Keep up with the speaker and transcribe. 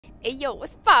Hey yo,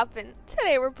 what's poppin'?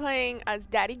 Today we're playing as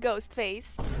Daddy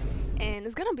Ghostface, and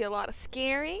it's gonna be a lot of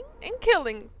scaring and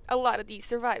killing a lot of these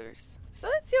survivors. So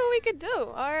let's see what we could do,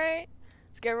 alright?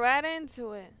 Let's get right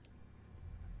into it.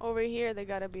 Over here they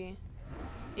gotta be.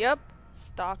 Yep,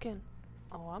 stalking.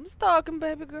 Oh, I'm stalking,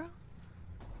 baby girl.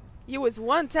 You was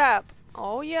one tap.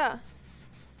 Oh yeah.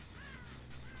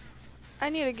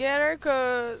 I need to get her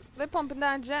cause they're pumping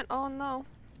that gent. Oh no.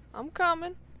 I'm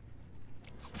coming.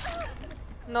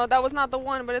 No, that was not the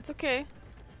one, but it's okay.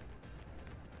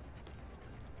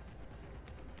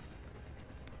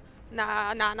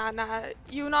 Nah.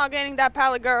 You not getting that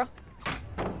pallet, girl.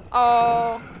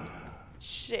 Oh.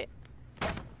 Shit.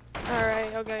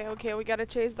 Alright, okay. We gotta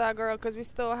chase that girl because we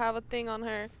still have a thing on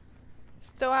her.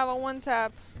 Still have a one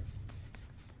tap.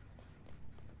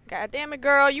 God damn it,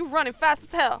 girl. You running fast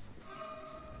as hell.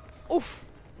 Oof.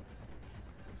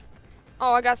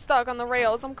 Oh, I got stuck on the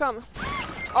rails. I'm coming.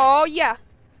 Oh, yeah.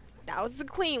 That was a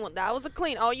clean one. That was a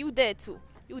clean. Oh, you did too.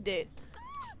 You did.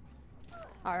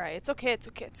 Alright, it's okay.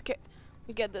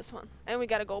 We get this one. And we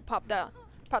gotta go pop that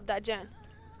gen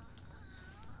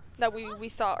that we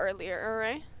saw earlier,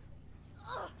 alright?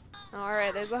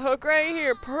 Alright, there's a hook right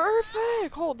here.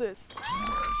 Perfect. Hold this.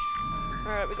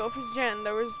 Alright, we go for this gen.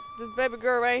 There was this baby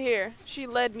girl right here. She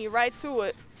led me right to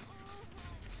it.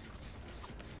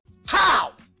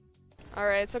 How?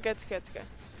 Alright, it's okay.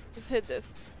 Just hit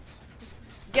this. Just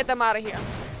get them out of here.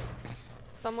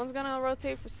 Someone's gonna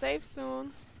rotate for safe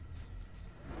soon.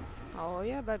 Oh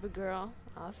yeah, baby girl.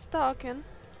 I was stalking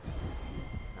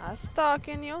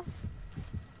you.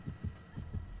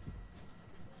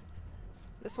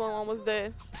 This one almost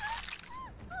dead.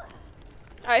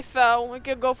 I fell. We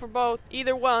could go for both.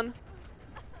 Either one.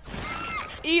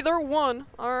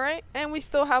 Alright. And we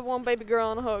still have one baby girl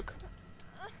on the hook.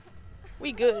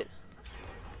 We good.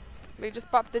 We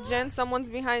just popped the gen. Someone's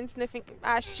behind sniffing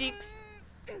ass cheeks.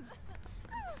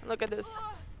 Look at this.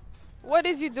 What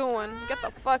is you doing? Get the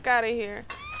fuck out of here.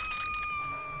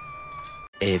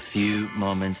 A few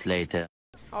moments later.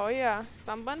 Oh yeah.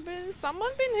 Someone been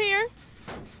here.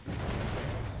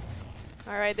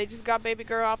 Alright, they just got baby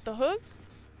girl off the hook.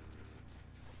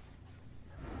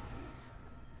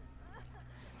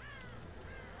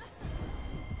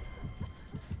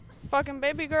 Fucking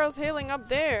baby girl's healing up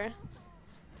there.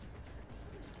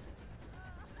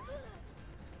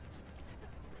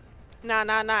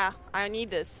 Nah. I need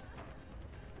this.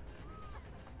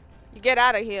 You get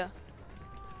out of here.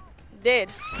 Dead.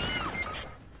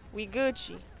 We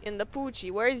Gucci. In the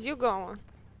Poochie. Where is you going?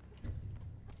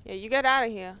 Yeah, you get out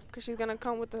of here. Because she's going to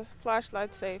come with the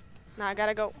flashlight safe. Nah, I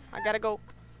gotta go.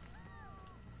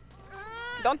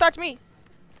 Don't touch me.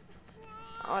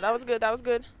 Oh, that was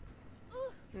good.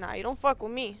 Nah, you don't fuck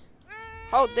with me.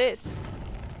 Hold this.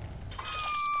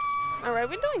 Alright,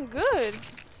 we're doing good.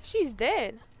 She's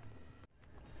dead.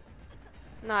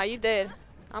 Nah, you dead.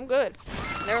 I'm good.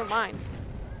 Never mind.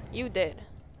 You dead.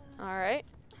 Alright.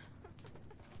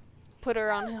 Put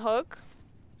her on hook.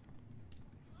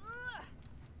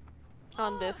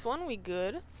 On this one, we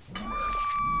good.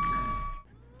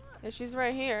 Yeah, she's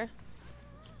right here.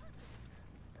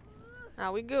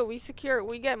 Nah, we good. We secure.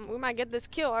 We might get this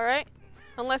kill, alright?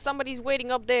 Unless somebody's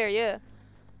waiting up there, yeah.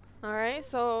 Alright,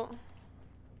 so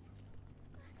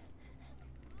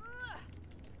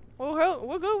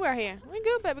we're good right here. We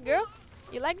good, baby girl.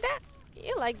 You like that?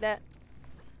 You like that.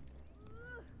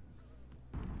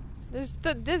 There's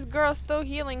this girl still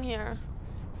healing here.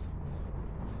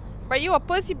 Bro, you a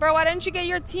pussy, bro. Why didn't you get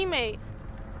your teammate?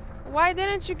 Why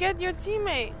didn't you get your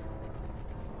teammate?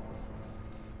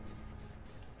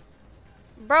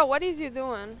 Bro, what is you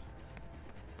doing?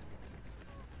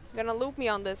 Gonna loop me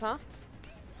on this, huh?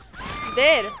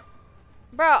 Did.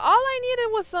 Bro, all I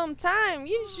needed was some time.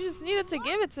 You just needed to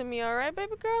give it to me, alright,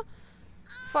 baby girl?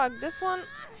 Fuck, this one.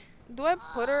 Do I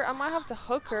put her? I might have to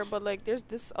hook her, but like, there's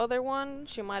this other one.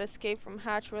 She might escape from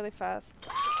hatch really fast.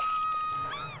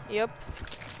 Yep.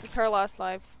 It's her last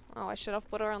life. Oh, I should have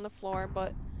put her on the floor,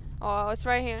 but... Oh, it's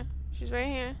right here. She's right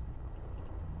here.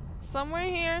 Somewhere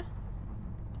here.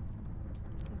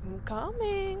 I'm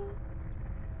coming.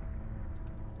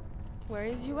 Where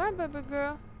is you at, baby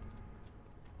girl?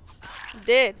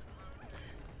 Dead.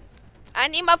 I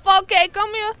need my 4K.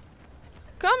 Come here.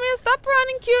 Stop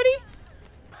running, cutie.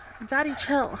 Daddy,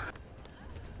 chill.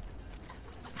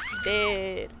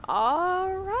 Dead.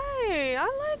 Alright.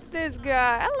 I like this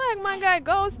guy. I like my guy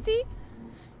Ghosty.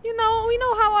 You know, we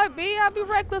know how I be. I be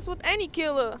reckless with any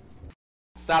killer.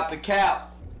 Stop the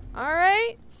cap.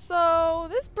 Alright. So,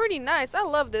 this is pretty nice. I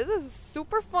love this. This is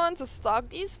super fun to stalk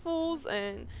these fools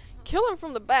and kill them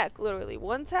from the back, literally.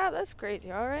 One tap? That's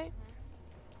crazy, alright?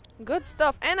 Good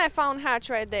stuff. And I found hatch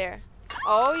right there.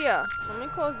 Oh, yeah. Let me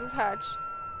close this hatch.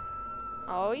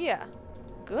 Oh, yeah.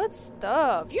 Good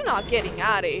stuff. You're not getting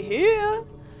out of here.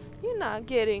 You're not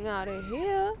getting out of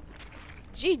here.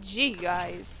 GG,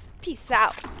 guys. Peace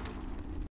out.